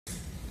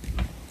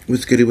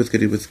What's goody,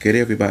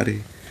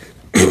 everybody?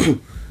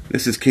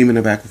 This is Came in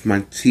the Back with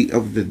my tea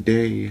of the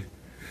day.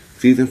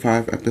 Season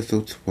 5,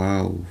 episode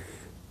 12.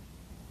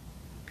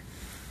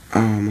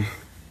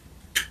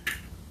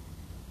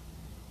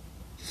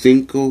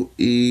 Cinco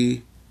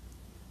y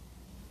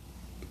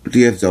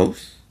diez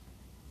dos?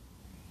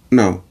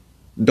 No,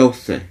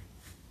 doce.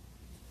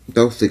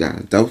 Doce,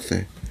 guys,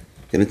 doce.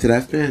 Get into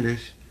that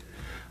Spanish.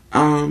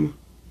 I'm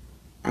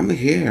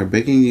here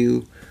begging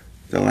you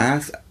the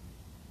last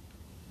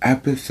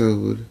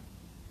episode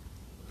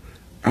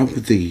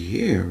of the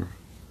year.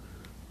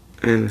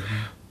 And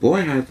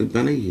boy, has it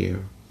been a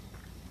year.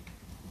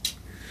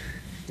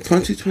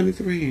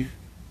 2023.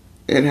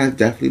 It has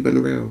definitely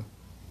been real.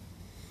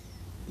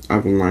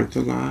 I've learned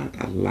a lot.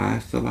 I've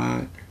laughed a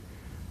lot.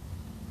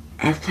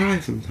 I've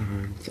cried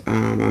sometimes.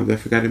 I've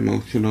definitely got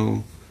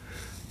emotional.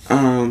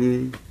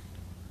 I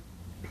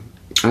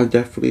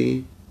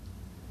definitely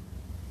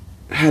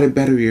had a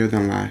better year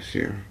than last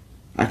year.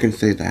 I can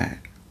say that.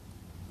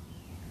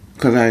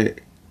 Because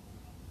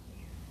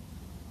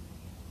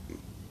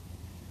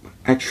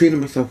I treated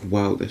myself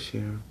well this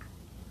year.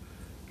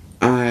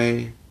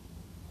 I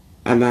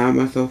allowed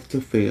myself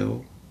to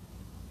fail.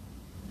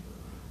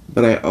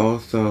 But I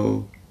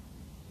also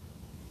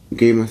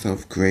gave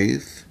myself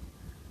grace.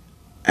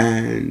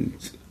 And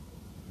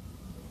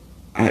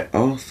I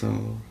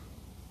also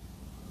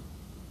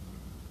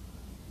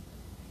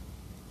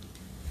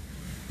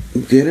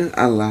didn't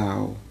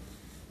allow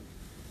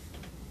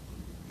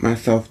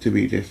myself to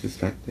be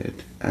disrespected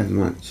as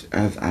much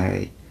as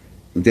I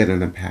did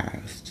in the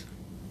past.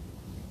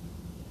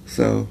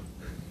 So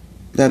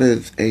that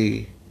is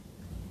a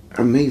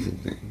amazing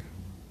thing.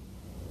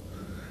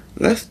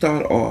 Let's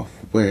start off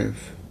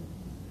with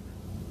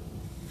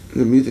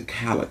the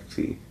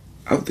musicality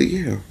of the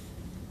year.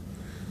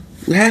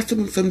 We had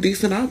some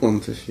decent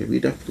albums this year. We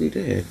definitely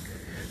did.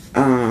 If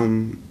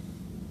I'm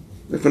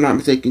not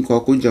mistaken,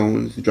 Coco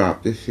Jones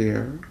dropped this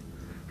year.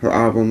 Her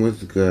album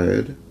was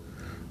good.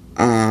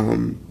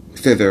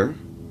 Scissor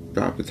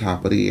dropped the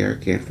top of the year.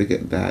 Can't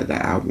forget that.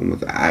 That album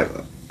was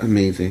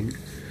amazing.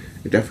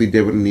 It definitely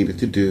did what it needed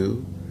to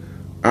do.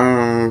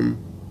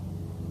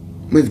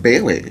 Miss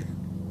Bailey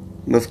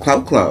was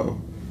Chloe.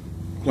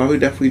 Chloe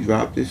definitely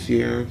dropped this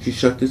year. She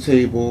shook the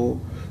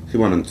table. She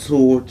went on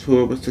tour.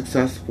 Tour was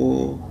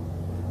successful.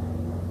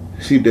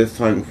 She did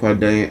something for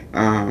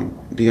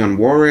Dionne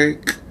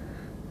Warwick.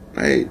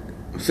 Like,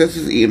 sis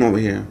is eating over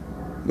here.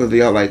 Whether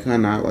y'all like her or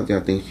not, whether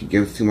y'all think she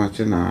gives too much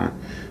or not,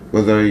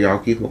 whether y'all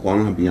keep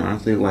calling her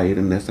Beyonce light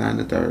and this, that, and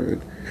the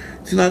third.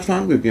 She's not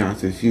trying to be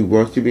Beyonce. She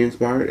wants to be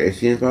inspired. Is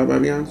she inspired by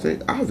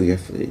Beyonce?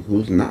 Obviously.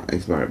 Who's not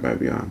inspired by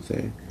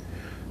Beyonce?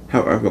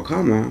 However,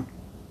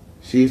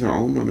 she's her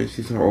own woman.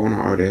 She's her own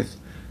artist.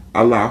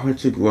 Allow her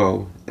to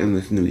grow in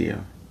this new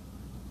year.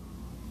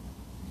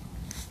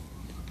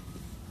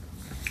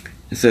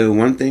 So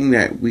one thing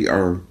that we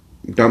are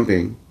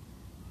dumping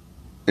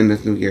in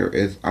this new year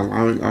is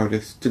allowing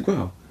artists to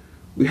grow.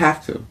 We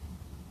have to.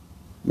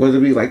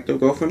 Whether we like their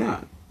growth or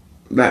not.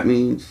 That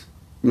means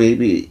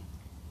maybe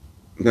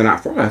they're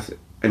not for us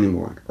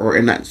anymore. Or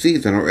in that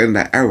season or in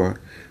that era.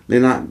 They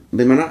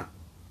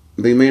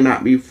may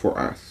not be for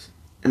us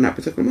in that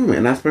particular moment.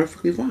 And that's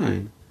perfectly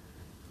fine.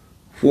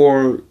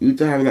 For you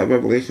to have that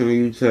revelation or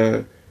you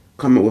to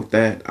come up with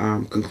that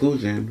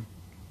conclusion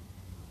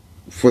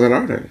for that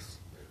artist.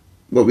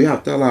 But we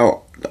have to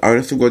allow the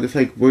artists to grow just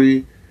like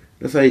we're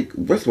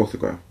supposed to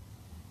grow.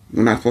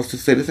 We're not supposed to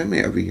stay the same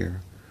way every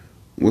year.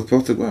 We're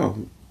supposed to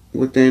grow.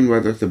 Within,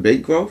 whether it's a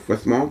big growth, a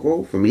small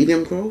growth, a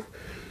medium growth,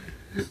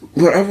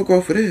 whatever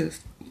growth it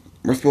is,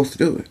 we're supposed to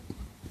do it.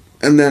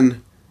 And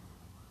then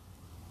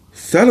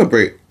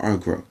celebrate our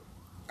growth.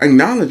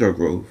 Acknowledge our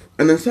growth.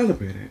 And then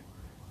celebrate it.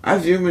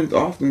 As humans,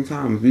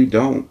 oftentimes, we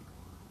don't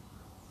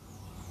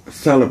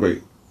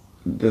celebrate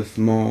the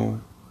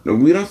small... No,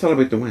 we don't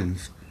celebrate the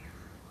wins.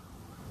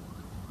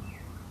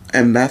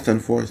 And that's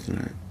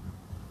unfortunate.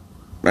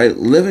 Right?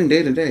 Living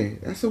day to day,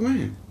 that's a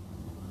win.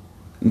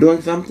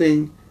 Doing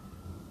something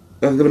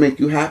that's going to make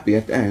you happy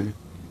at the end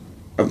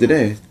of the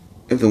day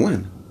is a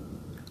win.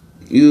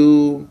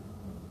 You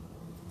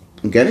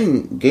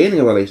gaining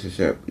a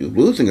relationship, you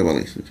losing a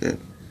relationship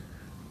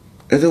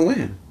is a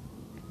win.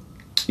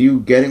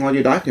 You getting all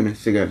your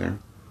documents together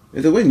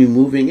is a win. You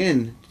moving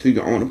in to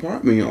your own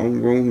apartment, your own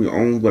room, your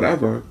own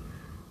whatever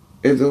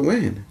is a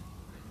win.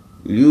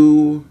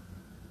 You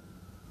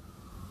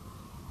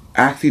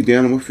actually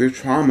dealing with your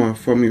trauma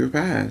from your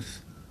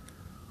past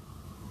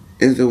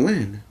is a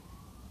win.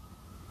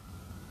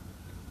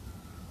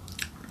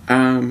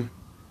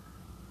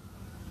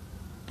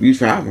 You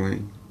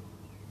traveling.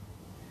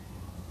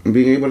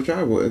 Being able to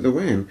travel is a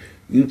win.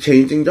 You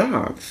changing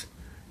jobs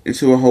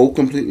into a whole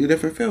completely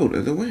different field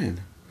is a win.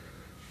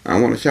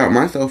 I want to shout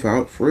myself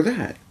out for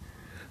that.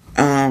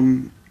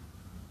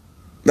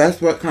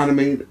 That's what kind of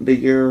made the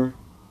year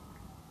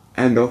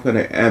end off on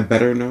a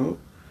better note.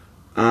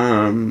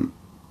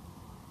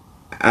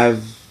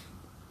 As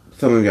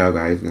some of y'all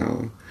guys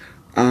know,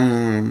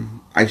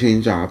 I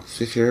changed jobs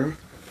this year.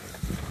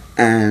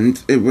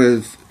 And it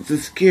was the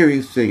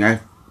scariest thing I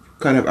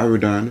could have ever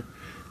done,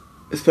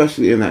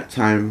 especially in the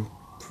time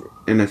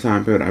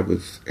period I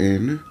was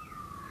in.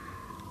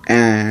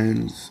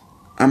 And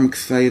I'm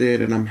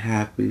excited and I'm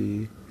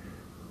happy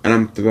and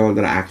I'm thrilled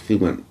that I actually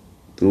went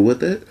through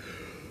with it.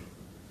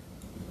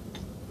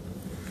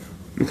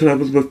 Because I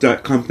was with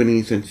that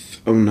company since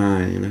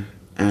 '09,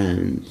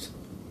 and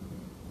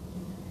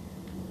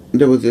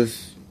there was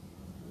just,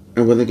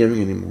 it wasn't giving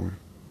anymore.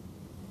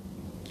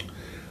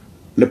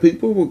 The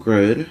people were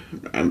good.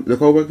 The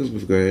coworkers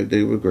was good.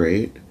 They were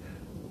great.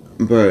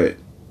 But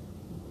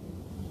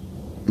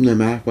the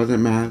math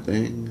wasn't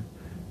mathing.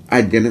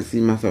 I didn't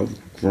see myself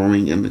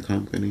growing in the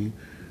company.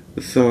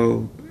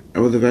 So it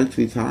was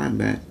eventually time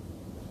that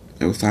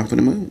it was time for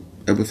the move.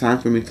 It was time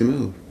for me to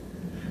move.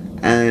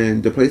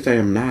 And the place I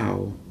am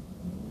now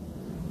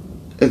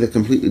is a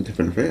completely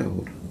different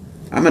field.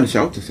 I'm in a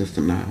shelter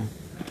system now.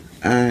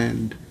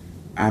 And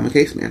I'm a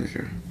case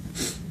manager.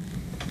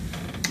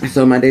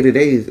 So my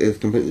day-to-days is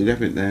completely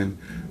different than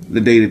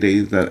the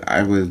day-to-days that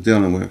I was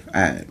dealing with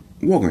at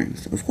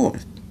Walgreens, of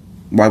course.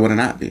 Why would it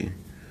not be?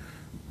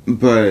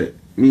 But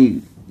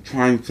me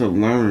trying to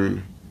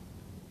learn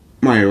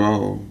my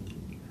role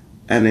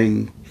and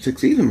then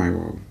succeed in my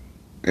role.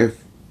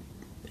 If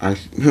I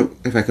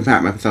can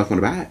pat myself on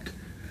the back.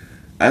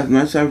 As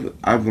much as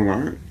I've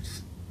learned,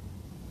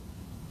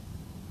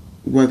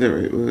 whether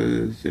it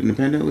was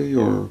independently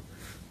or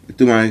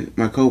through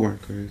my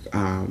coworkers,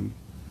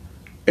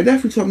 it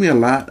definitely taught me a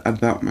lot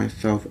about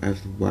myself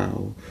as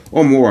well.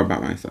 Or more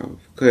about myself.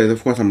 Because,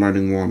 of course, I'm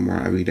learning more and more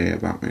every day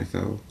about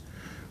myself.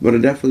 But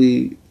it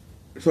definitely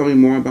taught me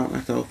more about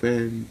myself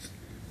and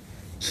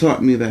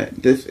taught me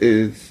that this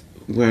is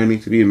where I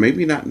need to be.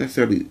 Maybe not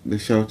necessarily the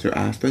shelter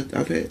aspect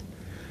of it.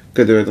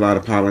 Because there is a lot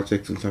of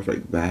politics and stuff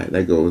like that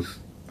goes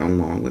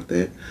along with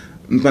it.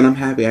 But I'm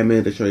happy I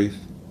made the choice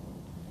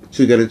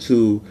to get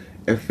into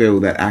a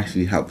field that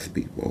actually helps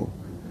people.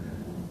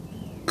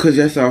 Because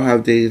yes, I'll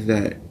have days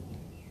that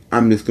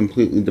I'm just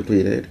completely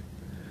depleted.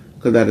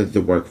 Because that is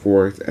the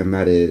workforce, and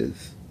that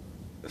is,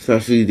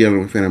 especially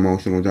dealing with an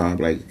emotional job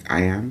like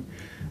I am.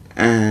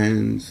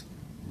 And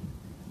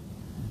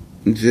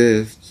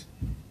just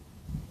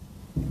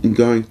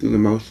going through the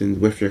motions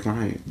with your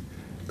client.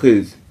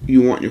 Because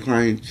you want your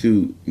client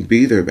to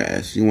be their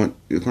best. You want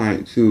your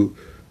client to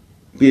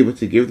be able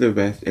to give their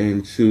best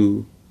and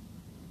to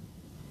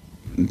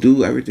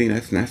do everything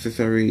that's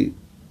necessary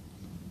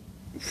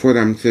for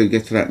them to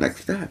get to that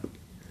next step.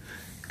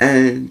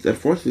 And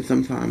unfortunately,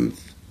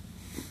 sometimes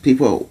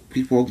people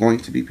are going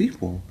to be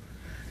people.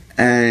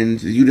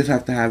 And you just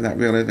have to have that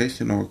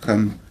realization or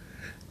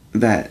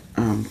that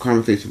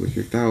conversation with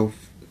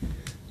yourself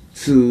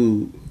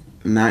to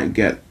not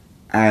get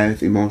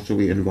as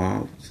emotionally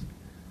involved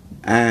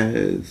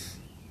as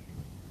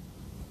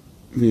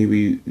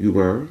maybe you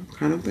were,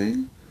 kind of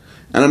thing.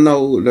 And I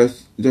know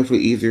that's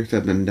definitely easier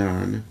said than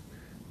done,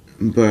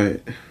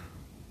 but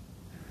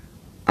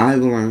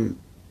I've learned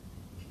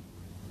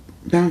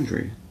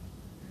boundary.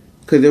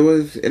 Because there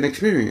was an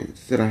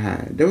experience that I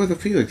had. There was a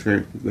few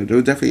experiences, but there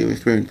was definitely an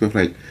experience with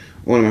like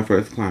one of my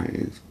first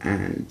clients,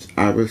 and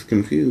I was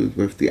confused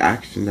with the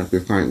action that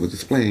this client was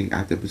displaying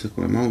at the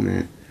particular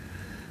moment,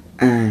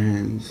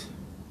 and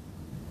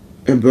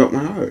it broke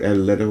my heart. It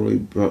literally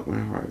broke my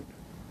heart.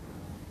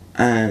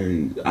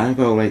 And I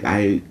felt like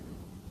I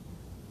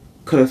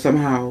could have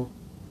somehow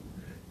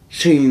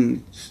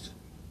changed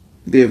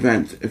the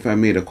event if I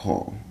made a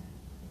call.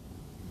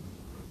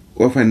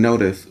 Or if I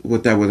noticed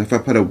what that was, if I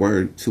put a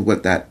word to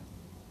what that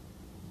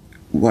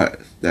was,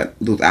 that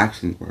those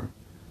actions were.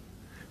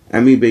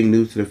 And me being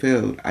new to the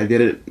field, I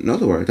didn't know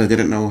the words. I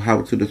didn't know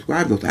how to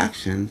describe those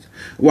actions.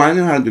 Well, I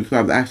knew how to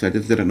describe the action. I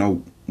just didn't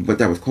know what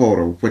that was called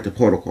or what the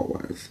protocol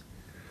was.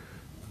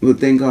 But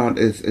thank God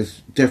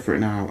it's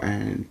different now,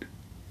 and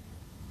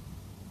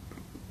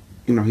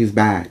you know, he's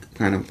back,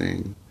 kind of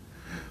thing.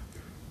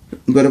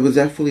 But it was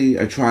definitely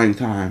a trying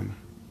time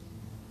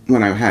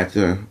when I had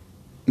to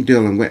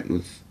deal and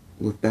witness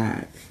with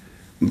that.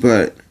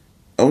 But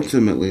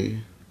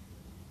ultimately,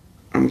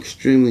 I'm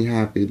extremely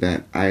happy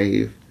that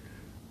I've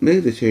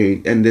made the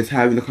change, and just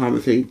having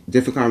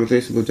different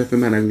conversations with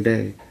different men every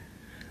day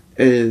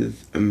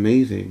is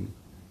amazing.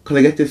 Because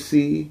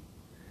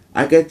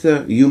I get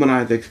to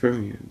humanize the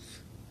experience,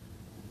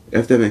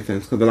 if that makes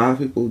sense. Because a lot of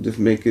people just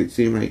make it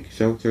seem like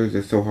shelters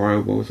are so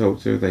horrible,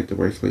 shelters like the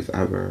worst place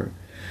ever,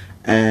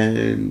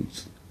 and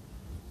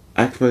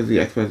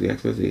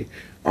XYZ.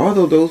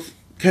 Although those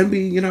can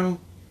be, you know,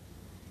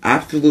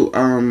 absolute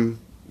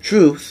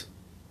truths,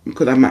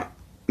 because I'm not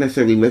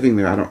necessarily living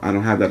there. I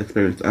don't have that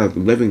experience of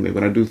living there,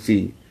 but I do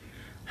see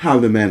how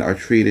the men are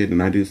treated,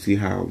 and I do see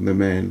how the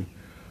men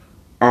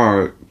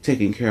are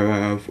taken care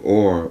of,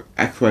 or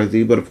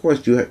XYZ. But of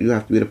course, you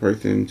have to be the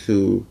person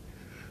to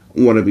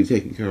want to be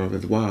taken care of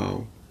as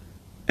well,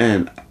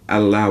 and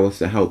allow us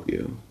to help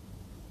you.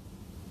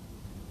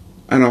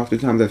 And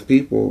oftentimes as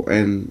people,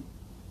 and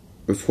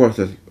of course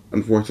as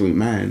unfortunately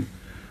men,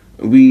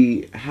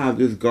 we have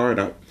this guard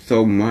up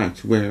so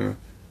much where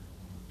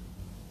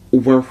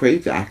we're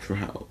afraid to ask for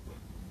help.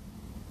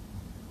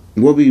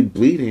 We'll be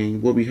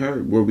bleeding, we'll be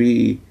hurt, we'll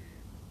be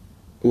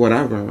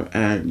whatever,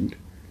 and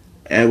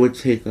it would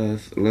take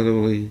us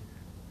literally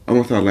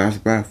almost our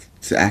last breath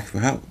to ask for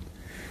help.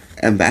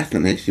 And that's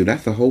an issue.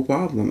 That's the whole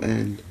problem.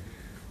 And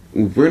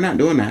we're not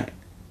doing that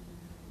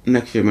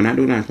next year. We're not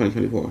doing that in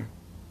 2024.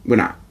 We're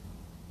not.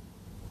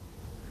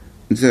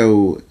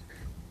 So,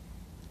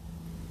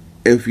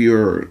 if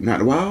you're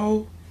not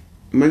well,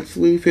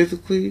 mentally,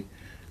 physically,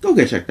 go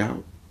get checked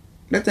out.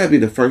 Let that be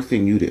the first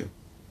thing you do.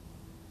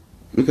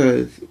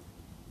 Because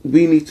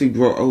we need to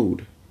grow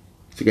old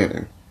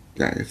together,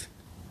 guys.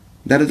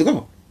 That is the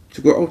goal.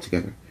 To grow old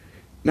together.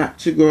 Not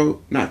to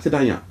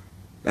die young.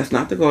 That's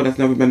not the goal. That's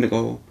never been the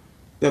goal.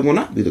 That will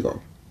not be the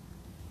goal.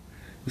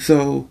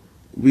 So,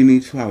 we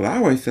need to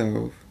allow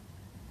ourselves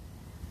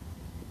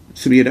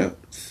to be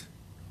adults.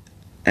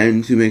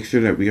 And to make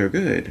sure that we are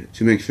good.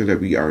 To make sure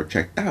that we are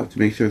checked out. To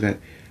make sure that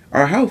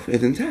our health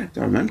is intact.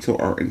 Our mental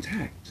are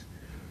intact.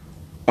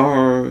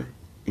 Our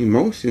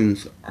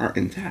emotions are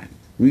intact.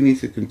 We need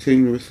to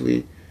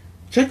continuously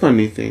check on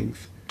these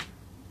things.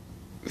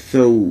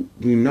 So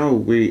we know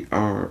we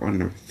are on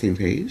the same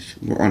page.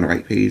 We're on the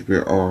right page. We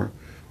are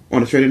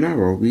on the straight and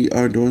narrow. We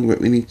are doing what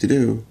we need to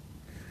do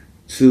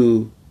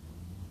to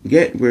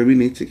get where we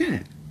need to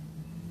get.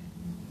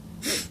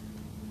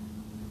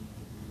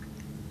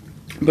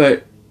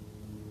 But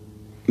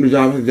the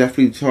job has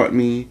definitely taught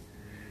me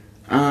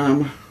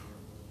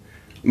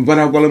what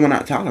I will and will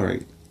not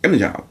tolerate in the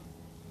job.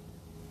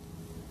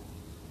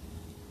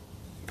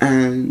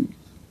 And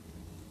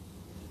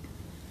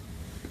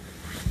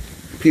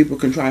people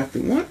can try if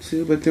they want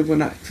to, but they will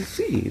not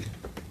succeed.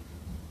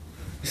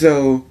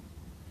 So,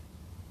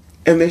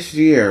 in this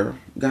year,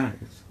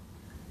 guys,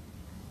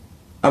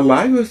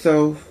 allow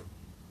yourself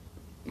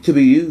to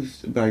be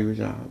used by your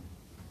job.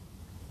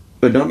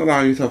 But don't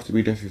allow yourself to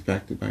be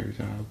disrespected by your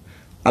job.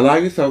 Allow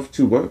yourself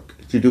to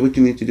work, to do what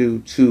you need to do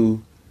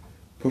to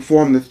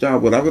perform this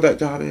job, whatever that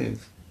job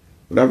is.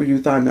 Whatever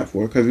you signed up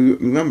for. Because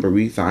remember,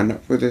 we signed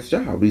up for this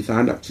job. We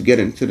signed up to get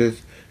into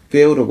this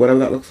field or whatever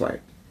that looks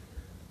like.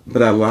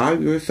 But allow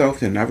yourself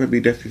to never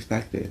be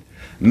disrespected.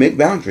 Make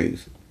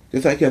boundaries.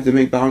 Just like you have to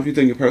make boundaries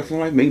in your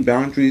personal life, make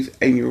boundaries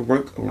in your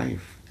work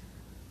life.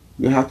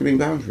 You have to make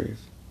boundaries.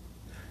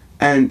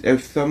 And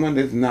if someone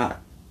is not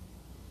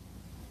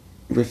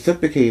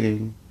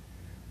reciprocating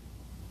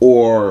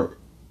or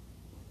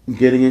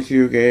getting into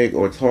your gig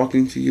or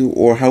talking to you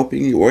or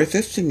helping you or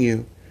assisting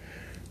you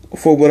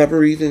for whatever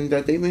reason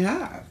that they may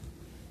have,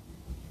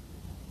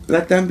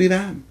 let them be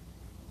them.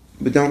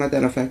 But don't let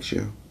that affect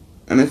you.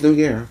 And this new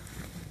year,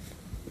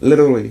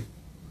 literally,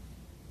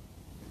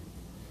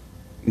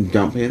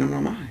 don't pay it on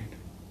our mind.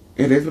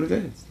 It is what it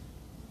is.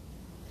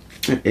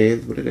 It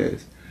is what it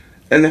is.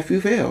 And if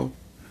you feel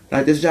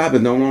like this job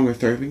is no longer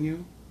serving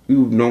you,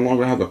 you no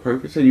longer have a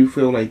purpose, and you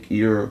feel like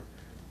you're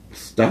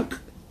stuck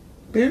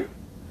there,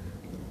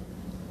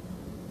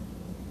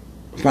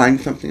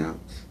 find something else.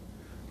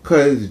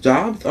 Because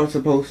jobs are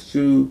supposed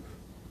to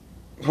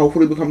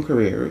hopefully become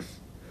careers.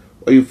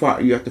 Or you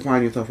have to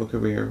find yourself a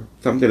career,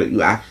 something that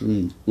you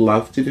actually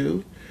love to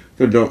do,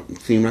 so it don't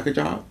seem like a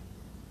job.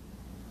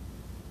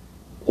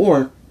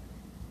 Or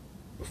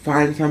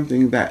find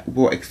something that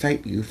will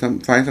excite you.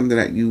 Find something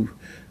that you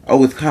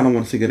always kind of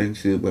want to get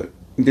into, but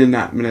did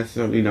not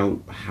necessarily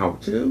know how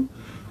to,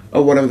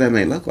 or whatever that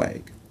may look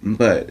like.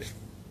 But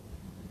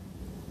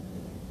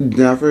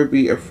never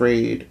be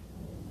afraid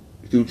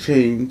to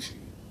change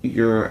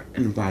your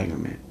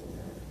environment,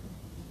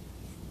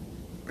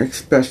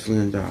 especially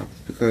in jobs,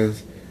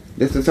 because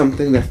this is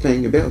something that's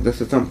paying your bills.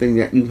 This is something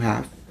that you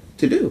have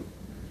to do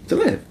to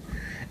live.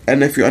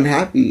 And if you're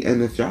unhappy in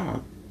this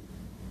job,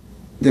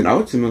 then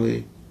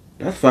ultimately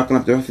that's fucking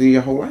up the rest of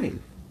your whole life.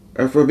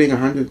 If we're being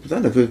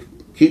 100%, if we're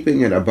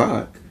keeping it a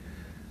buck,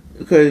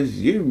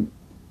 because you're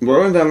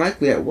more than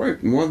likely at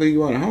work more than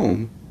you are at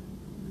home.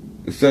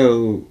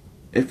 So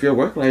if your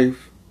work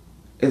life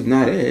is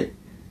not it,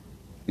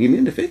 you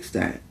need to fix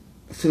that.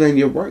 So then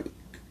your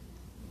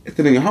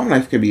home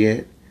life can be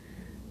it,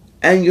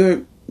 and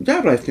your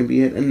job life can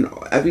be it, and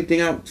everything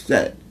else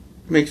that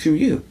makes you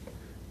you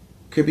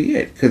could be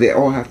it, because they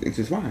all have to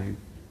intertwine.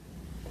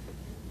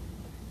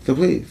 So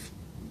please,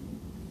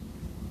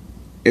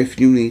 if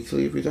you need to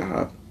leave your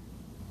job,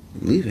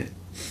 leave it.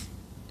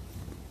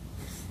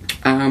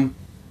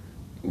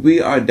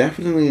 We are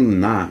definitely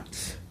not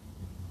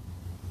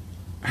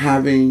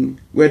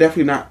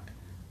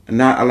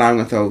not allowing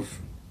ourselves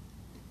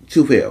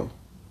to fail.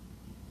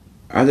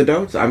 As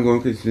adults, I'm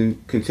going to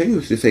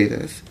continue to say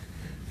this.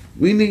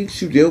 We need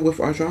to deal with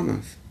our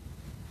traumas.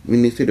 We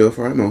need to deal with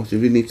our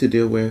emotions. We need to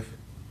deal with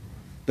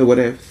the what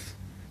ifs.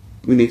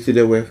 We need to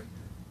deal with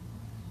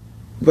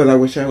what I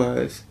wish I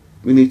was.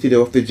 We need to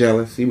deal with the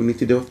jealousy. We need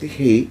to deal with the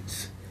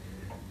hate.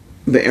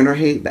 The inner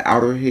hate, the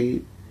outer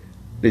hate.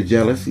 The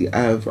jealousy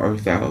of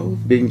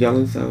ourselves. Being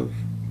jealous of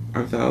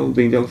ourselves.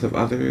 Being jealous of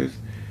others.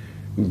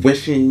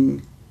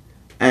 Wishing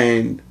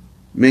and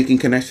making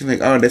connections like,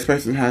 oh, this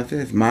person has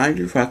this. Mind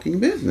your fucking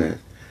business.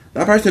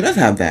 That person does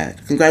have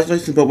that.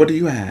 Congratulations, but what do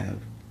you have?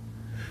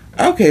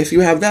 Okay, so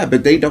you have that,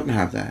 but they don't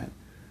have that.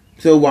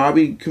 So why are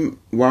we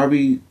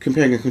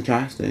comparing and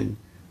contrasting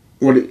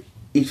what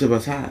each of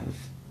us has.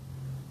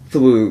 So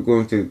we're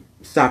going to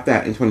stop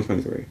that in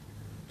 2023.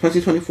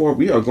 2024,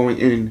 we are going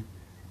in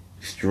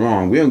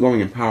strong. We are going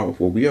in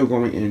powerful. We are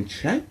going in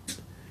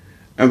checked.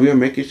 And we are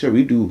making sure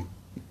we do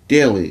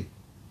daily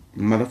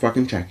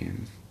motherfucking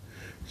check-ins.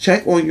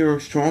 Check on your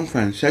strong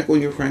friends. Check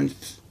on your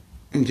friends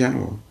in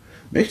general.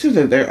 Make sure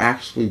that they're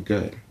actually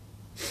good.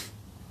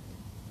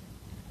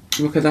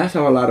 Because that's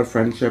how a lot of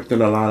friendships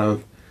and a lot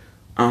of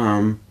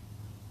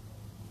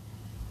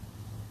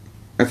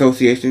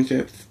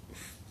associationships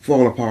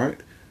fall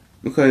apart.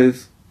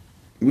 Because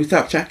we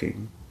stop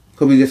checking.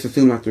 Because we just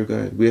assume that they're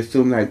good. We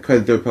assume that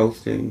because they're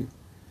posting,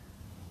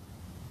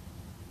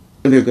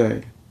 they're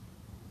good.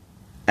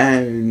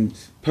 And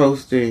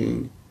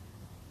posting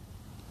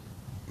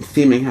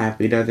seeming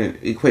happy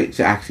doesn't equate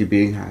to actually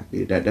being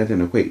happy. That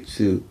doesn't equate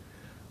to,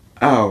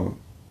 oh,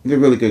 they're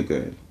really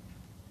good.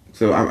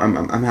 So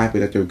I'm happy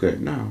that they're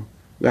good. No.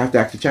 We have to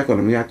actually check on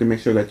them. We have to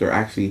make sure that they're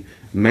actually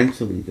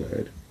mentally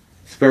good,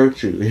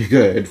 spiritually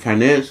good,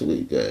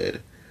 financially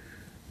good,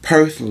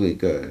 personally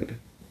good,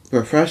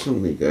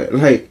 professionally good.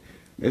 Like,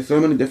 there's so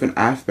many different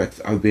aspects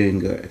of being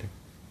good.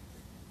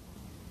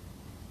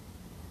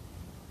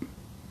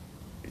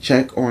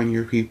 Check on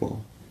your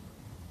people.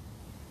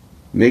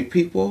 Make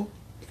people,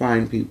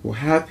 find people,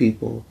 have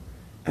people,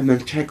 and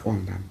then check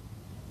on them.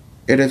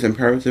 It is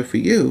imperative for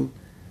you,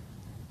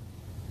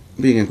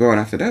 being a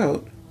grown-ass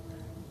adult,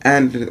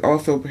 and it's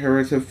also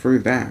imperative for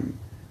them.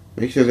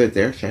 Make sure that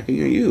they're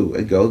checking on you.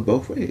 It goes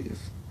both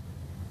ways.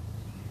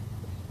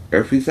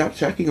 If we stop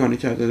checking on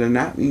each other, then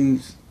that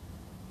means,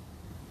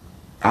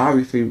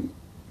 obviously,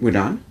 we're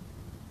done.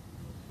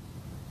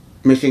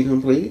 Mission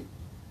complete.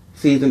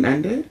 Season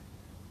ended.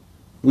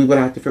 We would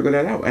have to figure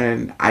that out.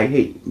 And I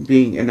hate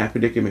being in that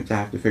predicament to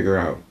have to figure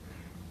out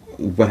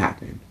what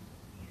happened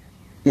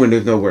when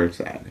there's no word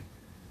said.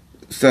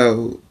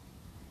 So,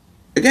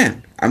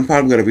 again, I'm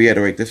probably going to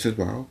reiterate this as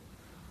well.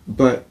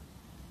 But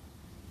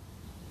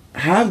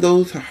have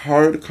those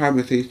hard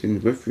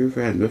conversations with your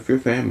friends, with your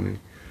family,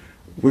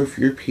 with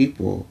your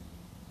people,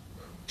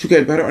 to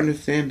get better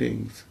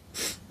understandings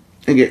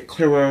and get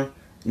clearer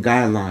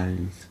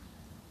guidelines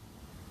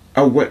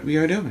of what we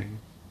are doing.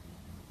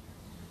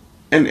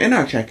 And in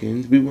our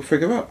check-ins, we will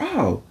figure out,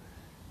 oh,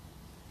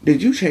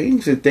 did you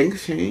change? Did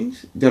things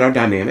change? Did our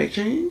dynamic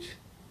change?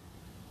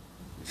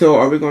 So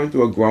are we going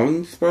through a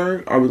growing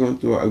spurt? Are we going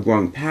through a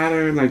growing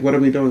pattern? Like, what are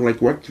we doing?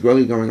 Like, what's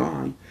really going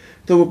on?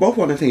 So we're both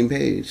on the same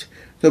page.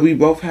 So we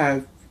both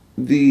have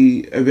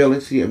the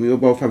ability and we will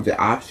both have the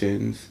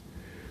options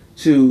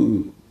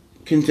to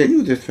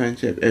continue this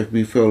friendship if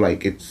we feel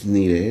like it's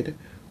needed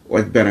or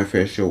it's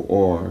beneficial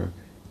or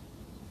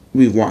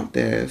we want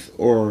this,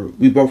 or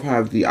we both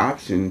have the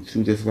option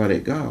to just let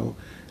it go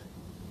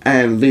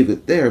and leave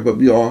it there, but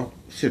we all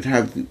should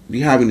be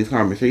having these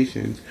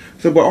conversations.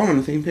 So we're all on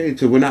the same page,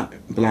 so we're not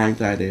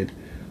blindsided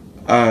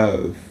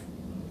of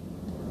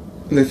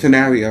the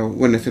scenario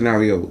when the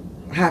scenario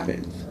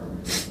happens.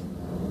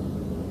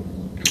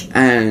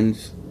 And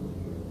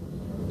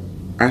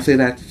I say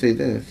that to say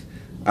this.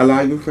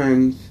 Allow your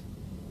friends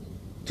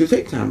to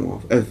take time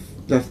off if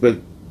that's what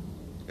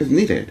is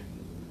needed.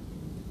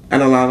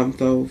 And allow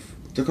themselves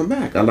to come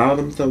back. Allow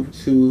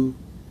themselves to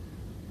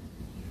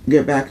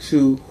get back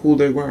to who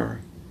they were.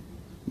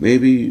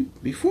 Maybe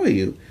before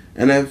you.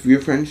 And if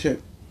your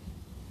friendship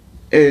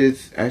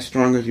is as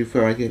strong as you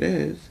feel like it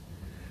is,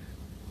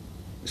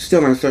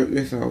 still insert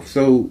yourself.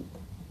 So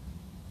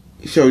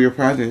show your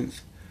presence.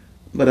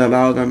 But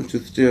allow them to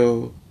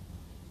still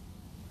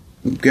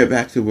get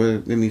back to where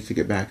they need to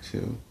get back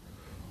to.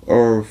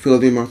 Or feel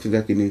the emotions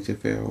that they need to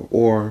feel.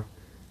 Or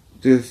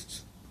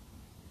just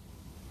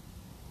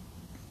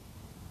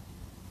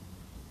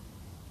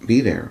be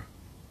there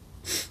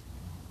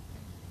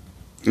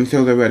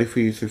until they're ready for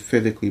you to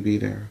physically be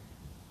there.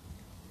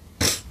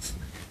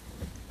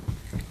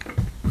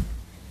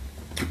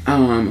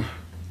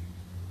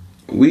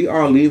 We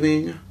are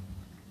leaving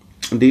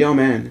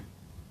DMN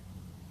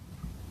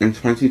in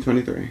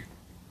 2023.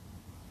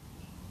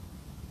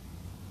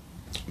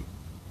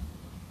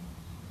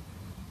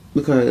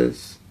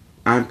 Because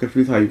I'm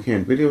confused how you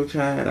can't video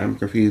chat. I'm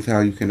confused how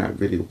you cannot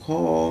video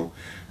call.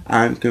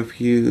 I'm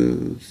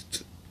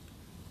confused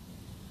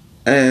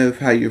of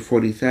how you're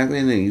 47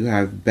 and you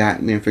have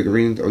Batman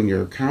figurines on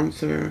your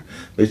counter,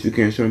 but you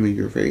can't show me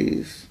your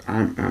face.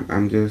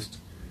 I'm just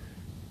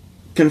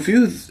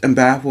confused and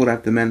baffled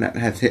at the men that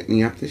has hit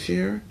me up this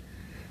year,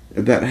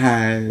 that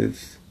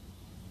has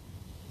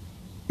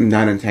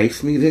not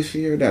enticed me this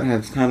year, that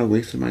has kind of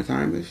wasted my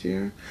time this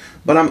year.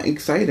 But I'm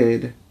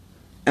excited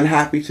and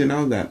happy to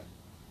know that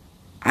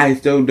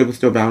there was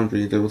still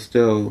boundaries. There was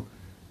still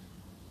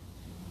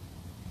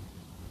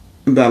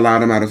the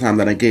allowed amount of time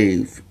that I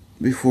gave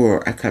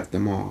before I cut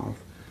them off,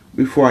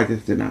 before I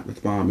just did not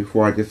respond,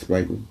 before I just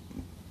like,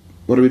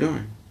 what are we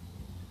doing?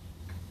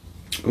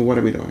 What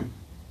are we doing?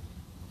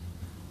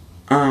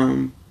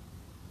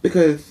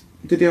 Because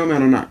the deal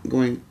men are not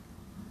going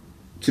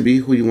to be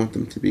who you want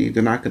them to be.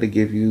 They're not going to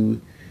give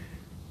you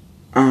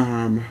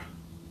the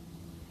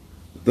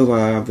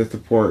love, the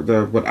support,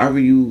 the whatever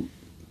you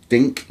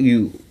think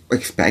you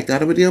expect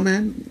out of a deal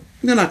man,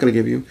 they're not going to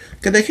give you.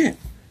 Because they can't.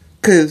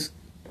 Because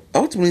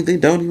ultimately, they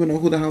don't even know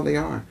who the hell they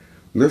are.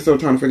 They're still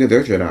trying to figure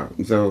their shit out.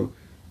 So,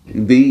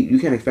 you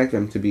can't expect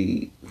them to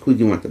be who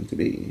you want them to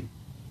be.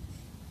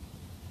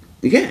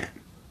 You can't.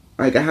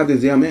 Like, I have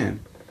this young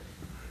man.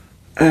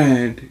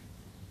 And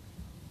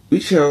we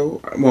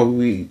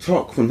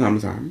talk from time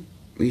to time.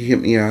 He hit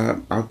me up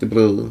out the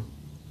blue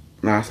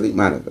last week,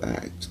 matter of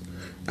fact.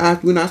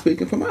 After we're not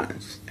speaking for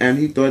months. And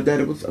he thought that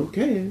it was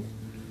okay.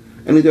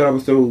 And he thought I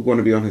was still going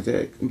to be on his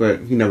dick.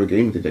 But he never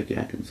gave me the dick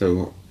yet.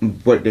 So,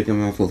 what dick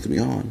am I supposed to be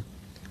on?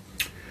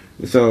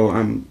 So,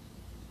 I'm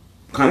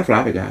kind of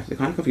flabbergasted,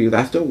 kind of confused.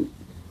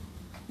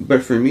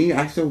 But for me,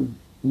 I still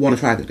want to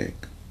try the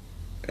dick.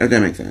 If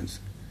that makes sense.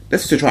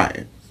 Just to try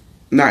it.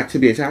 Not to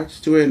be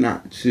attached to it,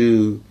 not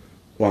to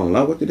fall in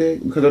love with the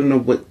dick. Because I don't know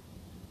what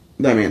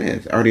that man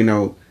is. I already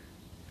know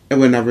it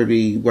would never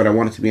be what I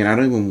want it to be. And I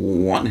don't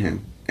even want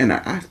him in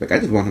that aspect. I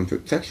just want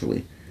him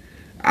sexually.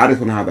 I just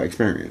want to have that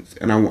experience.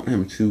 And I want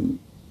him to,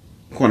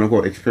 quote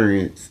unquote,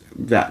 experience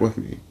that with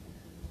me.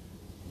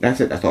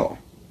 That's it, that's all.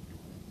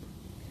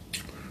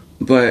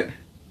 But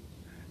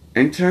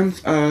in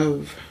terms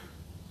of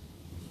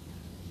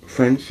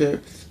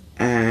friendships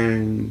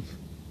and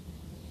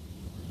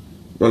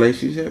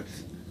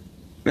relationships,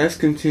 let's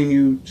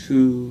continue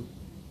to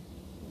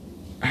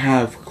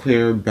have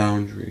clear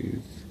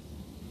boundaries.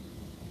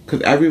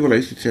 Because every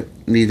relationship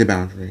needs a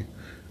boundary.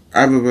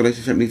 Every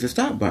relationship needs a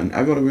stop button.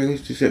 Every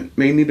relationship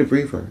may need a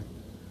breather.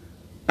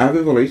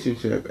 Every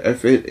relationship,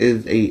 if it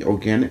is a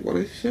organic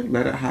relationship,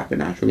 let it happen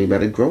naturally.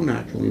 Let it grow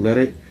naturally. Let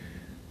it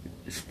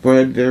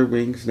spread their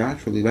wings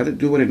naturally. Let it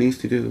do what it needs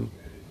to do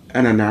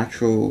in a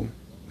natural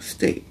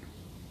state.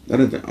 That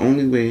is the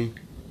only way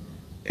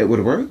it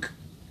would work.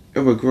 It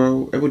would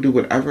grow. It would do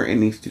whatever it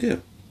needs to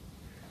do.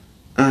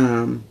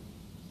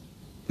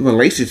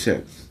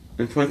 Relationships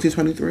in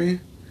 2023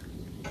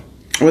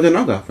 was a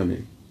no-go for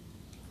me.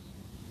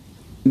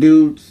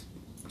 Dudes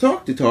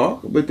talk the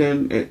talk, but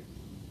then it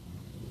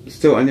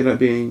still ended up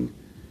being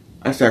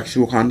a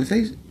sexual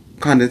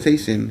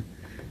condensation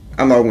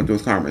along with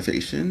those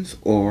conversations,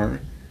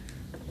 or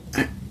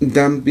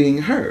them being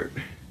heard.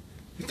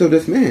 So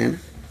this man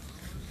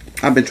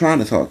I've been trying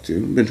to talk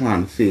to, been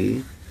trying to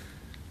see,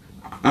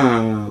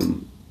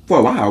 for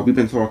a while. We've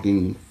been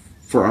talking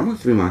for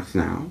almost 3 months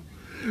now.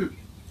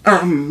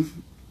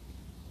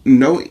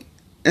 No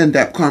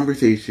in-depth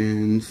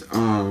conversations.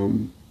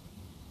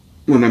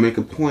 When I make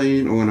a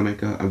point or when I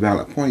make a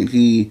valid point,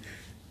 he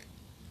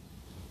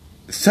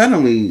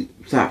suddenly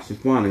stops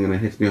responding and then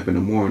hits me up in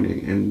the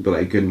morning and be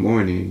like, good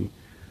morning.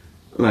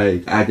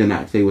 Like, I did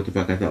not say what the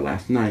fuck I said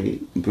last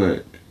night,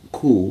 but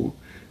cool.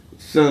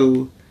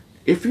 So,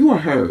 if you are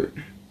hurt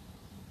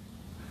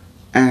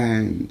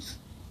and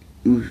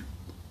you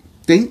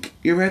think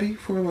you're ready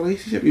for a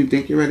relationship, you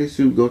think you're ready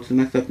to go to the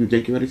next step, you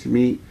think you're ready to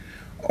meet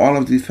all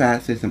of these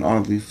facets and all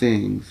of these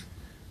things,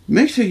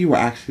 make sure you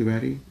are actually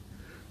ready.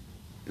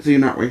 So you're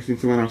not wasting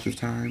someone else's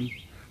time.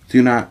 So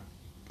you're not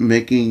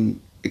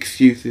making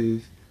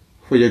excuses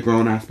for your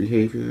grown-ass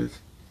behaviors.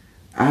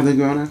 As a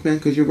grown-ass man,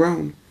 because you're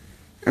grown.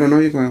 And I know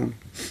you're grown.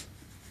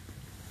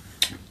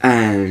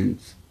 And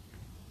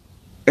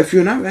if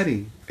you're not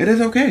ready, it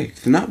is okay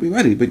to not be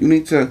ready. But you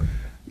need to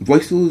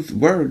voice those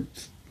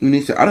words. You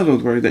need to utter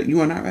those words that you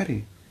are not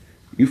ready.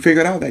 You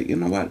figured out that, you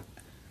know what?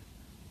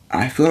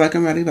 I feel like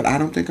I'm ready, but I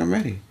don't think I'm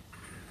ready.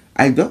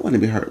 I don't want to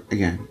be hurt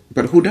again.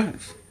 But who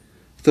does?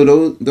 So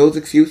those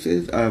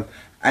excuses of,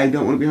 I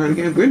don't want to be hurt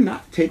again, we're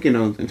not taking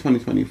those in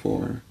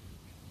 2024.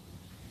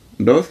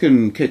 Those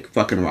can kick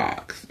fucking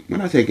rocks. We're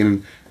not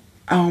taking,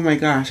 oh my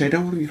gosh, I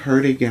don't want to be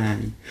hurt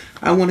again.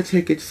 I want to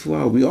take it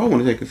slow. We all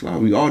want to take it slow.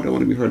 We all don't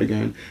want to be hurt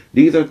again.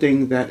 These are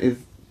things that is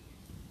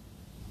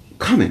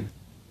common.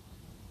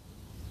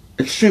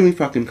 Extremely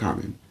fucking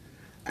common.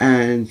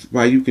 And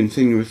while you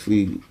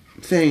continuously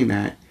saying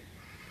that,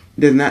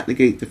 does not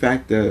negate the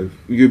fact of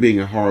you being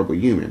a horrible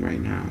human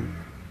right now.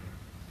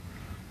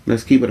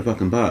 Let's keep it a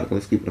fucking bug.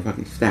 Let's keep it a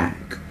fucking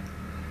stack.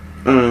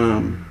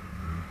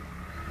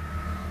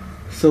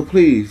 So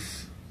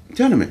please,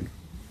 gentlemen,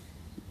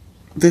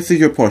 this is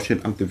your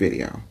portion of the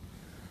video.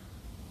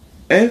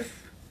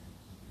 If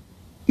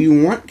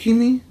you want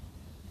Kimi,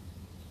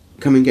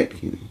 come and get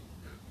Kimi.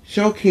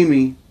 Show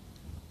Kimi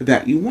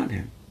that you want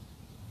him.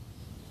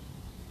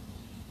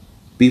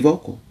 Be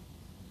vocal.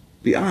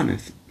 Be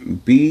honest.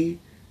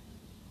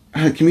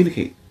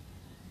 Communicate.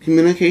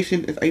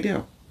 Communication is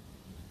ideal.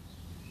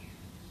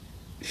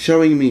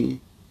 Showing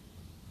me,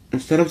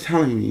 instead of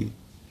telling me,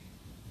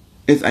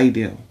 is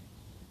ideal.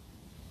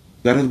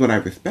 That is what I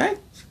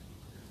respect.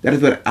 That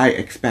is what I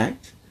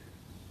expect.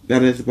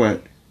 That is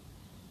what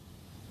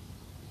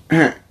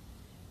I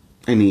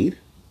need.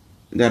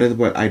 That is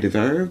what I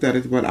deserve. That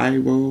is what I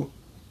will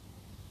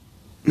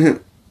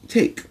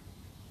take.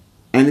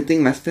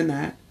 Anything less than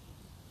that,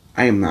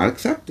 I am not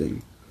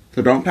accepting.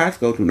 So don't pass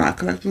go. Do not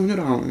collect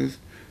 $200.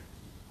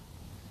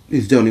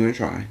 Just don't even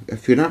try.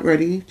 If you're not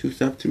ready to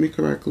step to me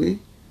correctly,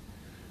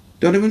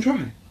 don't even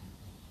try.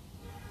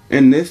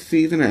 In this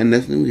season and in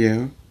this new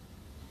year,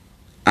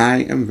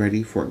 I am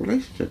ready for a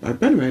relationship. I've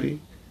been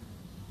ready,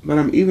 but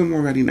I'm even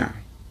more ready now.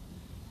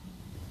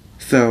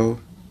 So,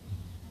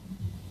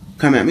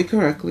 come at me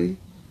correctly,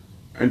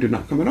 and do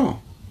not come at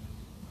all.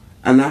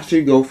 And that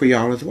should go for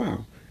y'all as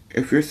well.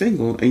 If you're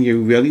single and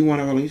you really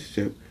want a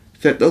relationship,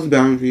 set those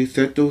boundaries,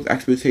 set those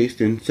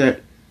expectations,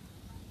 set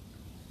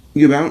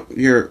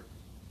your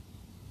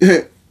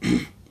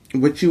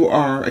what you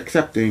are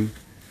accepting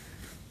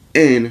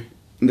in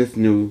this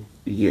new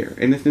year,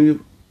 in this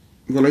new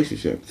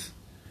relationships,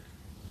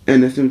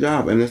 in this new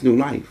job, in this new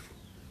life.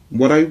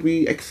 What are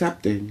we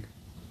accepting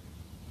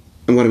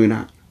and what are we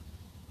not?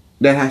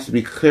 That has to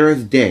be clear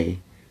as day,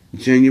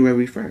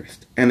 January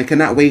 1st. And it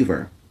cannot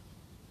waver.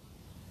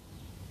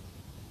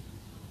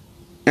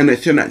 And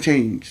it should not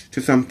change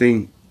to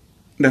something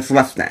that's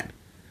less than.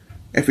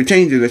 If it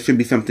changes, it should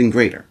be something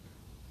greater.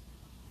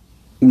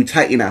 We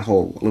tighten that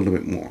hole a little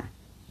bit more,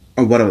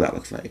 or whatever that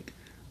looks like.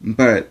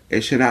 But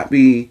it should not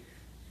be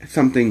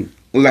something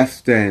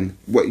less than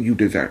what you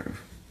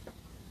deserve.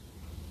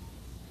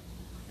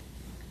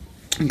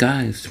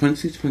 Guys,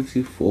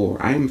 2024,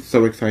 I am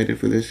so excited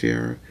for this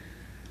year.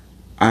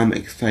 I'm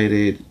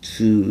excited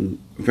to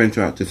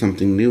venture out to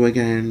something new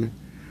again.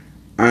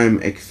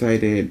 I'm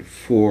excited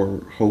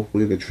for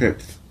hopefully the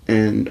trips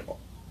and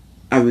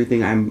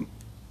everything I'm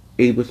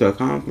able to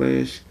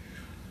accomplish.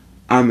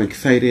 I'm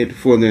excited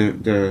for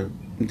the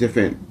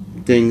different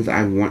things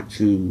I want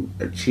to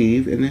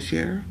achieve in this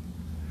year.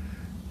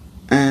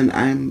 And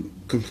I'm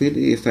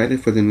completely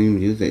excited for the new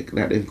music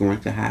that is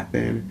going to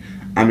happen.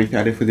 I'm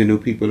excited for the new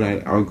people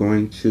that are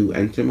going to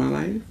enter my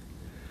life.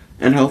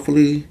 And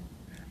hopefully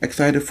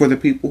excited for the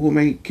people who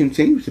may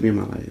continue to be in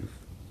my life.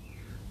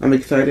 I'm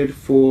excited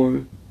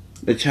for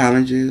the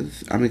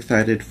challenges. I'm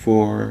excited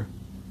for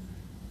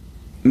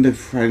the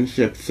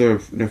friendships or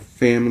the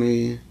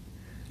family.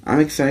 I'm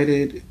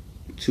excited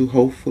to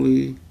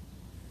hopefully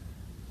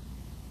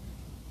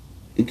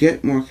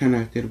get more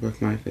connected with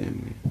my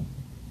family.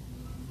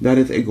 That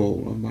is a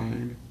goal of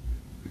mine.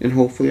 And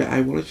hopefully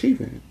I will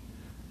achieve it.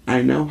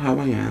 I know how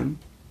I am.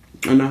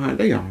 I know how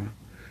they are.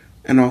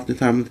 And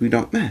oftentimes we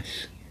don't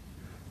mesh.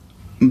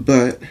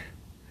 But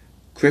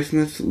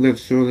Christmas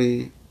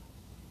literally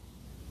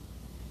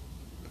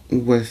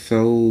was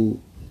so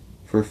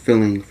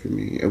fulfilling for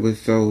me. It was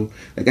so,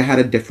 like I had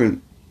a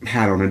different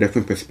hat on, a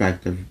different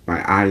perspective.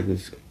 My eyes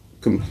was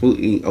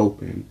completely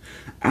open.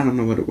 I don't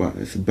know what it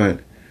was, but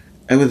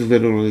it was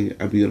literally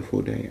a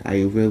beautiful day.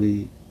 I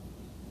really,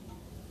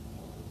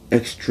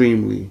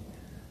 extremely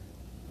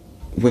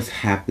was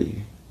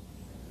happy.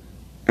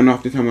 And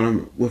oftentimes when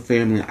I'm with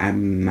family,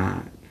 I'm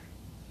not.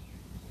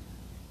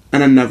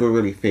 And I never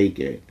really fake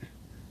it.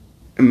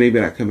 And maybe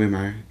that could be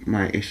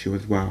my issue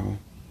as well.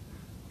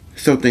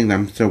 Still things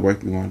I'm still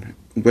working on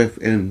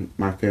within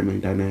my family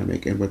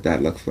dynamic and what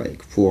that looks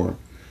like for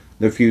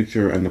the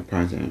future and the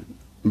present.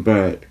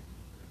 But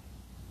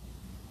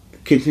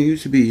continue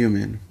to be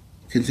human.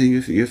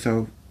 Continue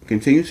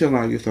to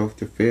allow yourself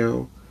to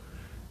fail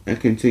and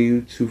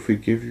continue to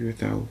forgive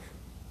yourself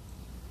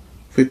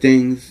for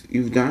things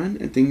you've done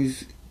and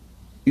things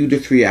you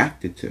just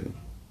reacted to.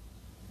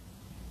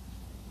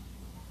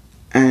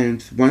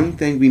 And one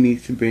thing we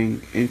need to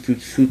bring into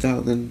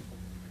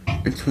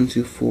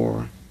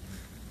 2024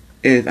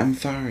 is, I'm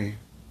sorry.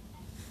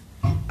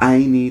 I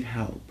need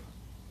help.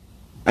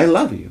 I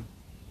love you.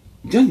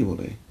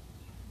 Genuinely.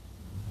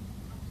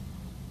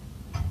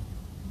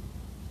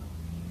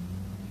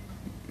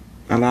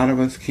 A lot of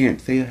us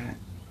can't say that.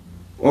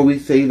 Or we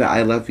say that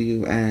I love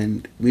you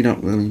and we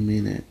don't really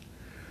mean it.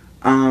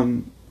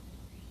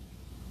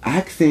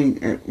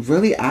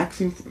 Really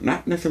asking,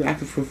 not necessarily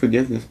asking for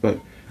forgiveness, but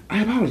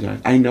I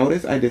apologize. I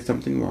noticed I did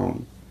something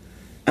wrong.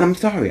 And I'm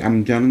sorry.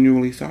 I'm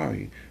genuinely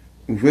sorry.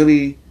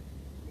 Really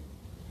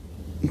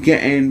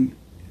getting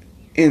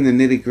in the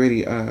nitty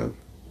gritty of,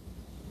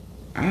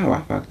 oh,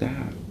 I fucked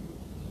up.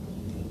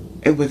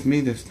 It was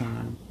me this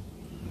time.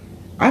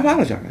 I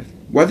apologize.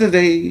 Whether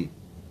they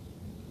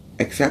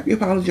accept your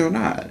apology or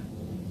not,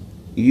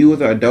 you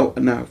are adult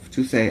enough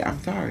to say,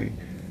 I'm sorry.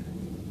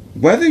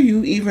 Whether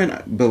you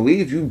even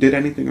believe you did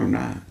anything or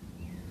not,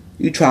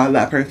 you tried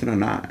that person or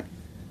not,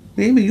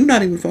 maybe you're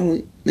not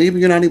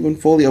even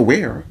fully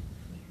aware.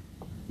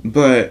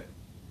 But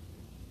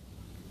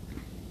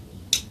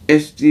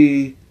it's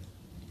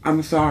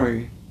I'm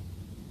sorry.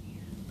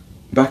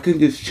 That can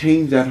just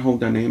change that whole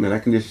dynamic.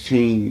 That can just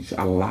change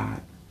a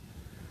lot.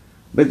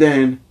 But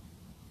then,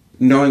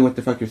 knowing what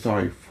the fuck you're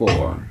sorry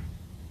for,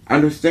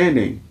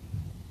 understanding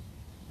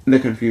the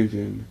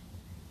confusion,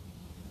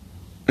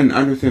 and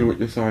understanding what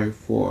you're sorry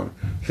for,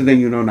 so then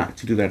you know not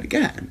to do that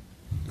again.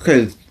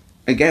 Because,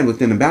 again,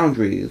 within the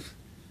boundaries,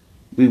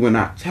 we will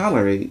not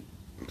tolerate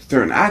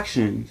certain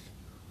actions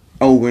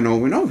over and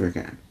over and over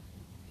again.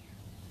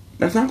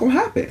 That's not going to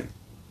happen.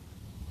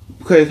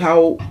 Because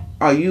how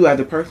are you as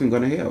a person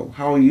going to heal?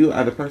 How are you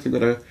as a person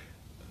going to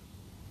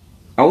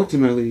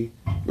ultimately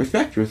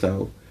respect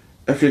yourself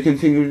if you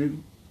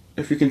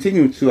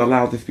continue to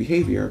allow this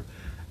behavior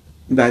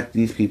that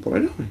these people are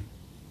doing?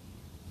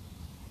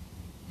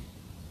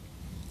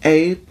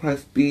 A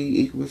plus B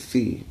equals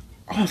C.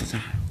 All the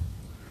time.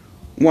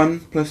 1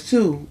 plus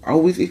 2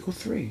 always equals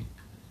 3.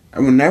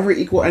 And will never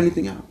equal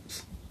anything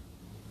else.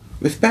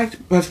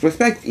 Respect plus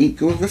respect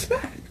equals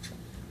respect.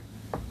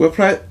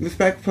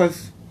 Respect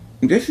plus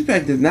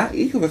disrespect does not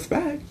equal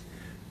respect.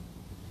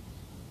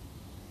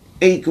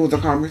 It equals a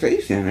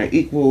conversation. It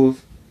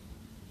equals,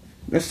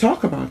 let's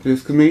talk about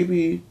this, because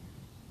maybe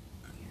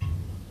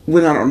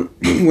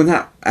we're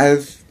not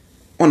as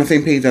on the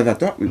same page as I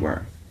thought we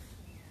were.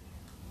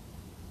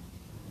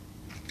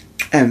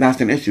 And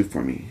that's an issue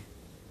for me.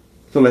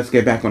 So let's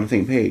get back on the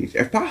same page,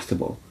 if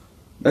possible.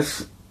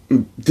 Let's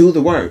do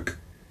the work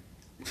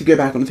to get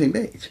back on the same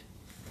page.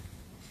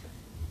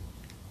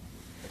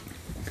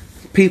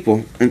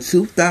 People, in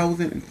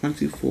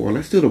 2024,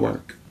 let's do the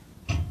work.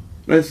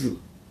 Let's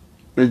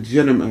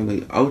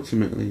legitimately,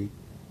 ultimately,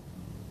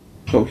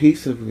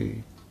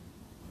 cohesively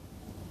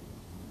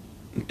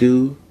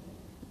do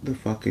the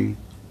fucking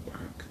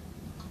work.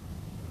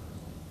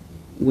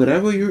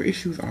 Whatever your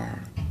issues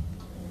are,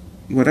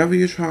 whatever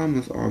your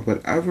traumas are,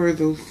 whatever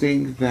those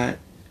things that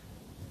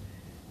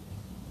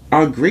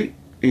are great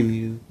in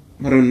you,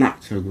 but are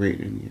not so great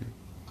in you,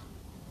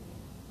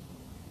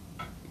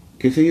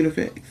 continue to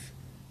fix.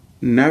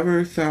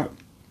 Never stop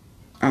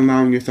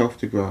allowing yourself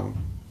to grow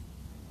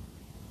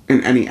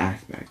in any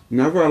aspect.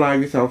 Never allow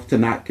yourself to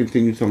not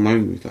continue to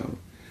learn yourself.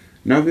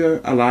 Never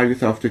allow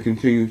yourself to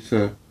continue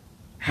to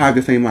have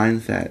the same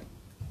mindset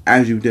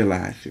as you did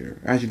last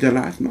year, as you did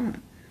last month.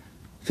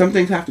 Some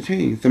things have to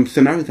change. Some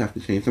scenarios have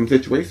to change. Some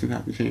situations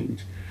have to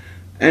change.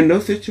 And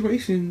those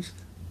situations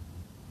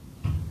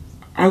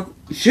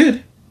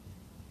should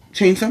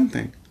change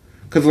something.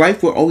 Because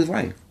life will always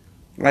life.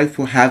 Life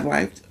will have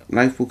life.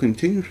 Life will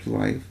continue to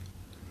life.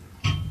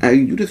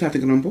 And you just have to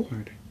get on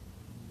board.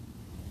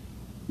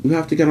 You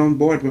have to get on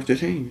board with the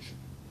change.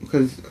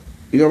 Because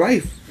your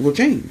life will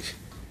change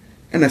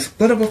in a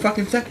split of a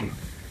fucking second.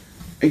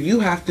 And you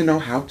have to know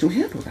how to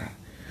handle that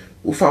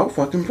without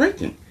fucking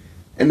breaking.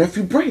 And if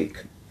you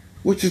break,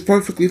 which is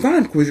perfectly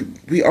fine because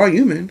we are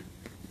human.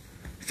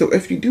 So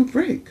if you do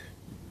break,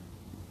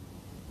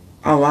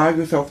 allow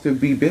yourself to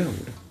be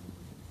built.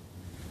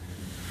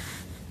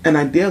 And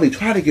ideally,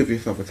 try to give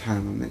yourself a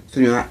time limit so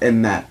you're not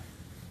in that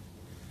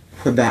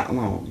for that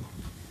long.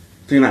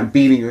 So you're not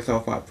beating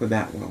yourself up for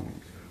that long.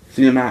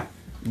 So you're not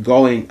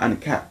going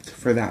unkept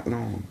for that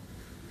long.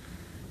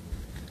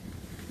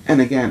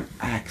 And again,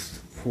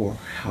 ask for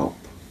help.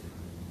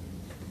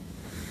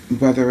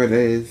 Whether it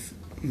is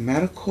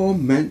medical,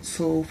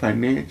 mental,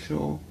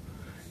 financial,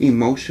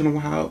 emotional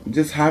help,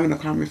 just having a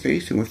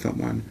conversation with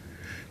someone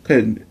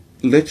could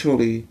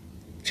literally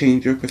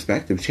change your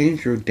perspective,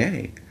 change your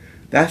day.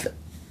 That's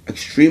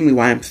extremely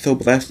why I'm so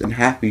blessed and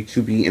happy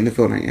to be in the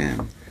field I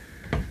am.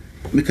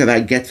 Because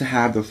I get to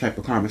have those type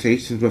of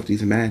conversations with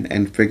these men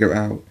and figure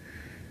out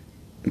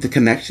the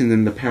connections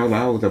and the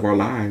parallels of our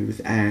lives,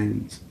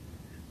 and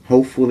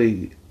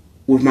hopefully,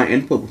 with my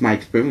input, with my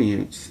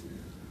experience,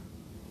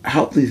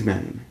 help these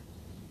men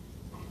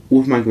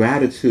with my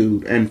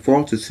gratitude and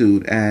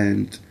fortitude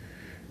and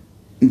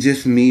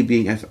just me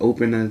being as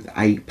open as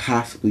I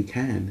possibly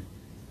can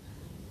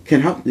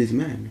help these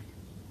men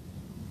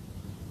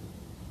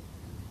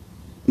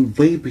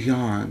way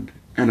beyond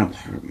an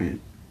apartment,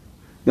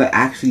 but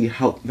actually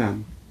help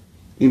them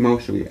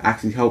emotionally,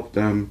 actually help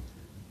them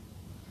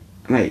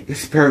like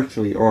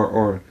spiritually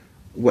or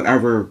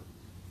whatever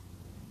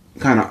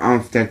kind of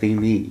ounce that they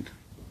need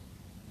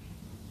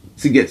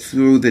to get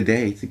through the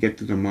day, to get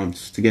through the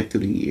months, to get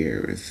through the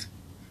years.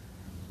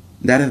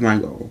 That is my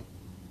goal.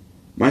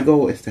 My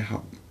goal is to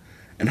help.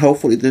 And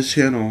hopefully this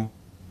channel,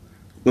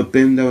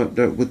 within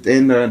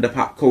the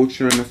pop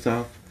culture and the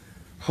stuff,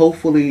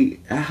 hopefully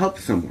it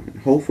helps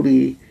someone.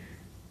 Hopefully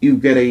you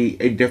get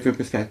a different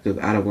perspective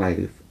out of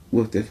life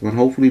with this one.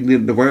 Hopefully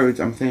the words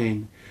I'm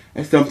saying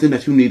is something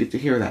that you needed to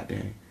hear that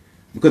day.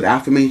 Because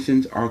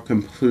affirmations are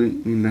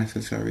completely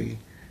necessary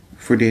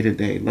for day to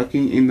day.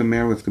 Looking in the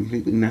mirror is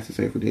completely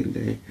necessary for day to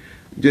day.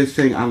 Just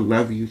saying I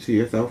love you to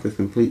yourself is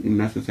completely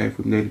necessary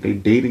for day to day.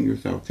 Dating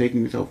yourself,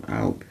 taking yourself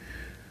out.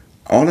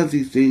 All of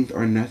these things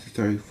are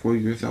necessary for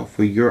yourself,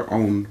 for your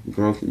own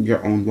growth,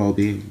 your own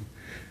well-being.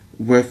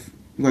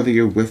 Whether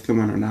you're with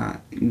someone or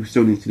not, you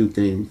still need to do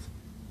things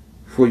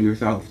for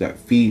yourself that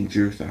feeds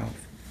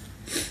yourself.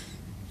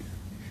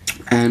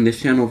 And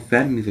this channel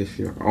fed me this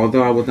year.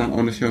 Although I was not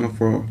on the channel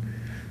for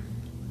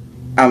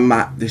a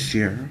lot this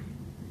year.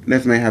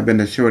 This may have been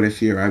the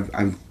shortest year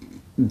I've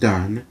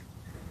done.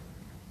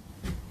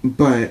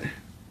 But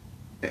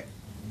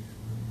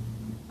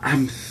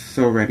I'm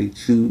so ready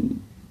to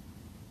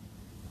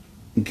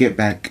get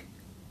back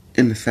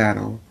in the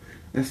saddle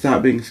and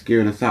stop being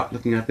scared and stop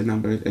looking at the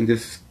numbers and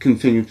just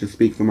continue to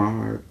speak from my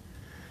heart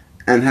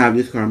and have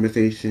these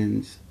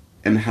conversations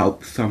and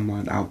help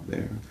someone out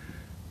there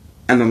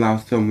and allow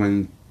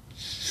someone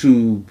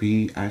to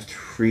be as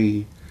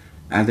free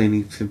as they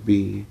need to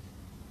be.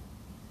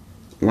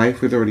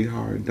 Life is already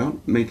hard.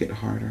 Don't make it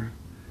harder.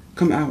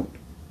 Come out.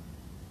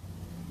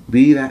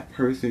 Be that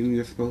person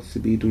you're supposed to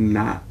be. Do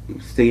not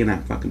stay in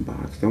that fucking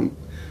box. Don't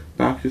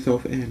box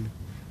yourself in.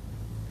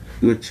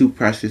 You are too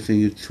precious and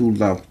you're too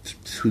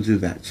loved to do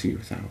that to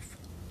yourself.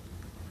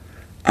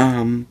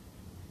 And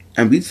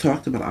we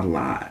talked about a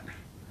lot.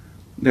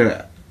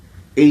 The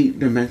 8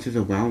 dimensions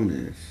of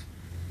wellness.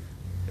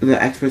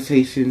 The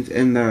expectations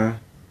and the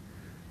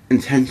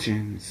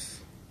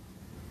intentions.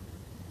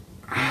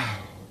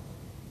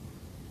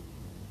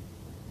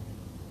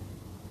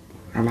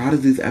 A lot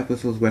of these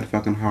episodes went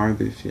fucking hard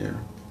this year.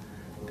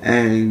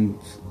 And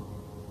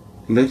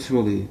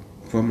literally,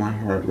 from my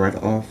heart, right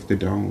off the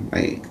dome,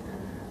 like,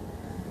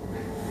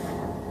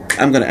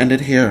 I'm gonna end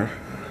it here.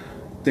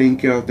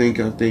 Thank y'all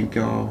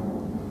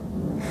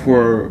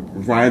for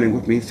riding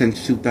with me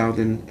since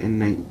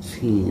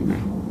 2019.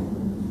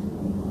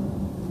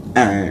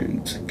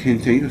 And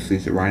continuously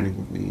riding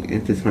with me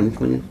into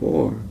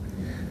 2024.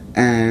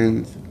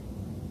 And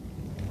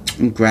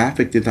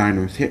graphic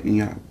designers, hit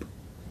me up.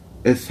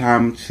 It's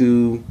time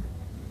to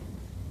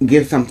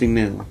give something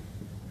new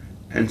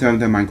in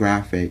terms of my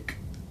graphic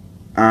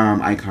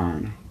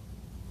icon.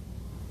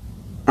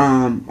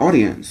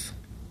 Audience,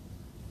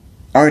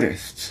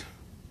 artists,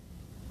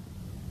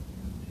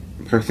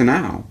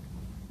 personnel,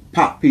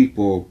 pop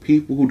people,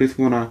 people who just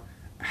want to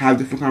have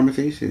different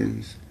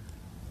conversations.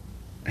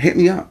 Hit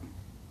me up.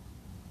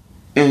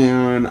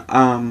 And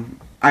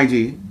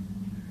IG,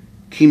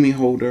 Kimi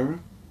Holder,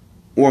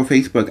 or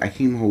Facebook at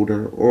Kimi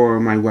Holder, or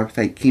my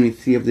website Kimi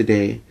Tea of the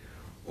Day,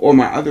 or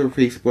my other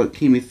Facebook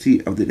Kimi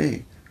Tea of the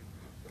Day.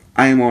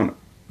 I am on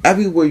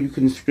everywhere you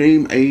can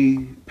stream a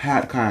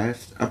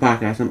podcast.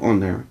 I'm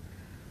on there.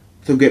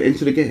 So get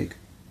into the gig.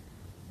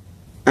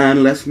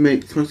 And let's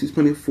make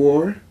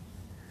 2024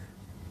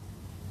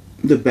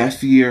 the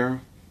best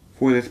year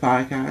for this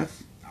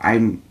podcast.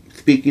 I'm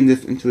speaking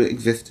this into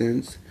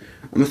existence.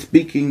 I'm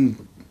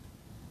speaking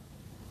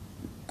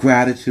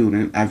gratitude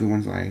in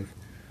everyone's life.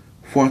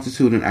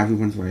 Fortitude in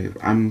everyone's life.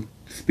 I'm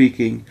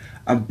speaking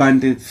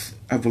abundance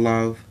of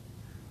love,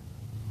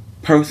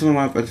 personal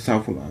love and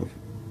self-love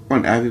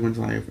on everyone's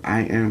life.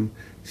 I am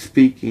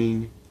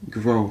speaking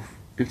growth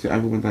into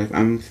everyone's life.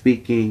 I'm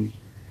speaking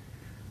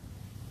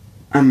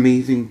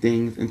amazing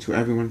things into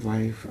everyone's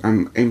life.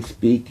 I'm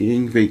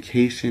speaking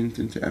vacations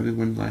into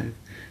everyone's life.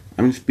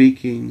 I'm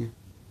speaking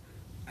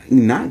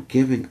not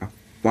giving a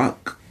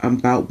fuck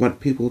about what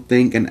people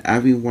think in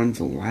everyone's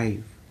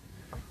life.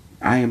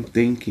 I am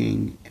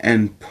thinking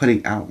and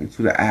putting out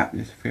into the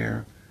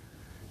atmosphere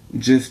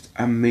just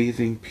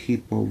amazing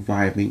people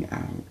vibing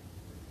out.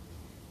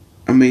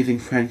 Amazing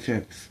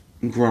friendships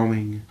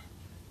growing.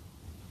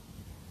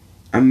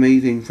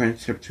 Amazing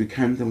friendships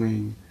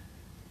rekindling.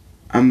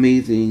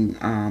 Amazing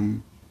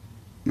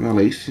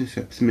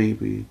relationships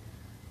maybe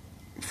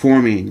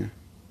forming,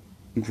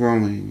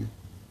 growing,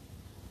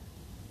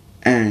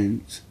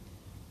 and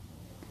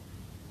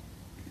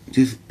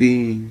just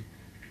being.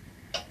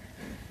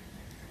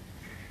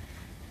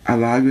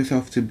 Allow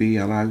yourself to be,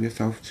 allow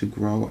yourself to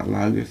grow,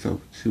 allow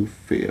yourself to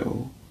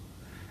feel,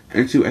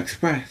 and to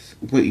express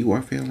what you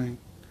are feeling.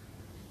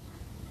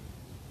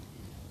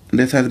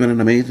 This has been an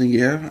amazing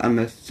year, and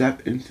let's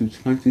step into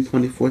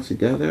 2024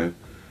 together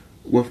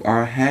with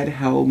our head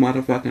held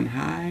motherfucking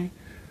high,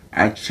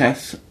 our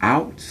chests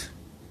out,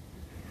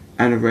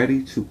 and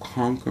ready to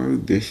conquer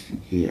this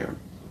year.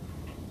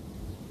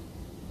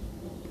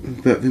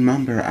 But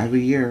remember,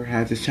 every year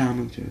has its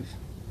challenges.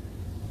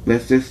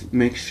 Let's just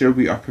make sure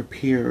we are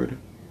prepared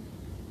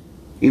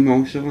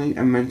emotionally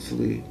and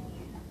mentally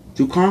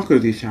to conquer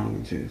these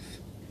challenges.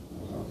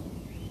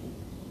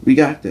 We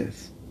got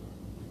this.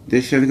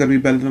 This year is going to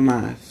be better than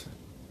last.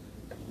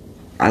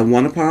 I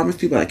want to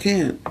promise you, but I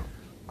can't.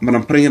 But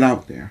I'm putting it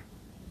out there.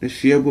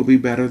 This year will be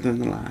better than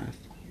the last.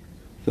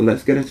 So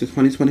let's get into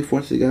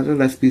 2024 together.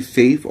 Let's be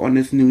safe on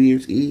this New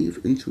Year's Eve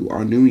into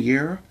our new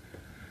year.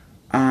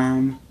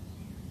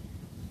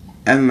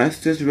 And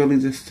let's just really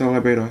just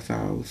celebrate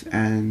ourselves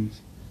and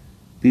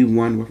be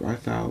one with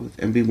ourselves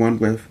and be one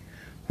with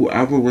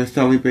whoever we're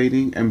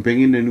celebrating and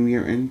bringing the new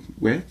year in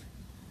with.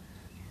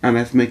 And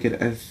let's make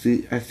it a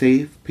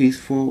safe,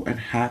 peaceful, and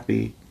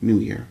happy new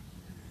year.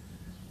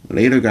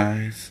 Later,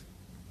 guys.